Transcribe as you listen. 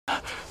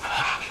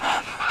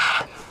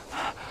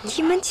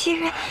你们奇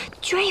人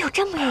居然有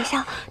这么有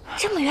效、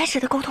这么原始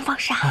的沟通方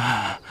式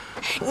啊！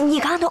你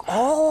刚刚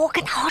都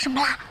跟他嚎什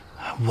么啦？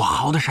我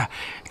嚎的是，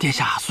殿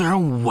下，虽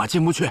然我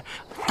进不去，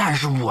但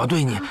是我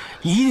对你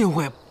一定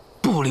会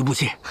不离不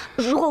弃。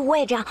如果我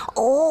也这样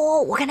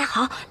我跟他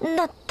嚎，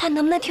那他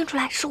能不能听出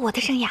来是我的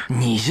声音啊？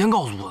你先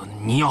告诉我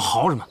你要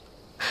嚎什么。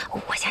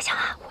我想想，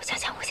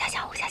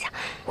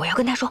我要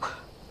跟他说，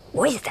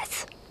我也在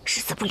此，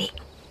誓死不离。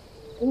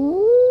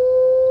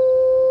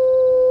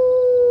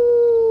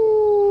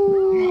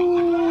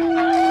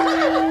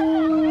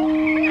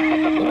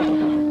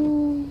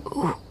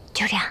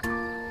就这样，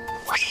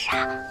我试试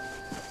啊。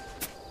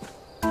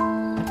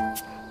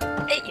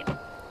哎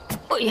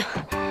呀！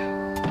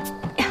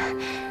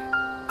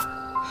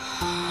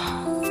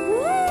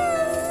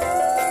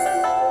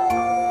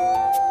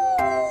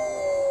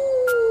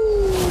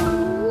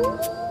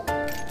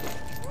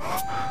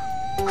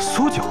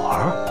苏九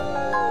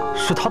儿，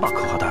是他把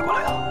可可带过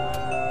来的。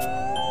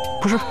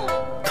不是，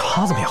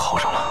他怎么也嚎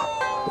上了？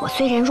我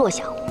虽然弱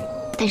小，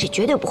但是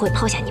绝对不会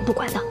抛下你不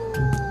管的。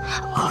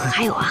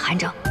还有啊，韩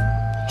正，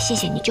谢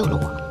谢你救了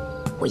我，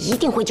我一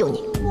定会救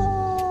你。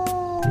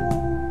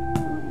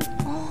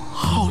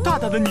好大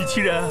胆的女奇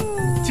人，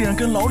竟然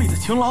跟牢里的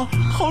情郎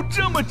嚎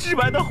这么直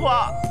白的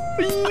话！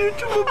哎呀，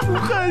这么不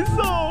害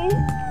臊，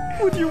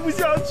我听不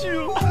下去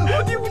了，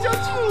我听不下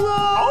去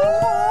了！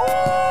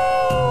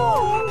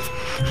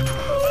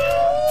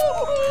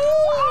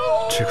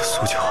这个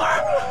苏九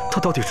儿，她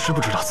到底知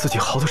不知道自己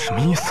嚎的什么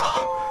意思啊？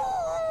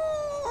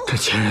这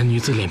前人女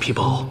子脸皮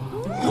薄，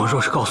我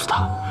若是告诉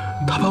她，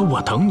她把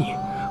我等你，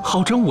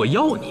号称我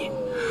要你，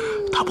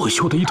她不会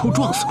羞得一头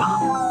撞死吧？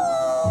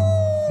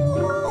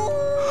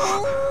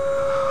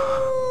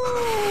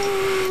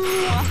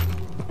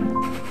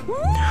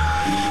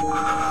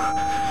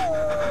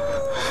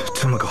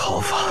这么个嚎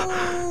法，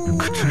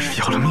可真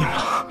是要了命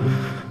了。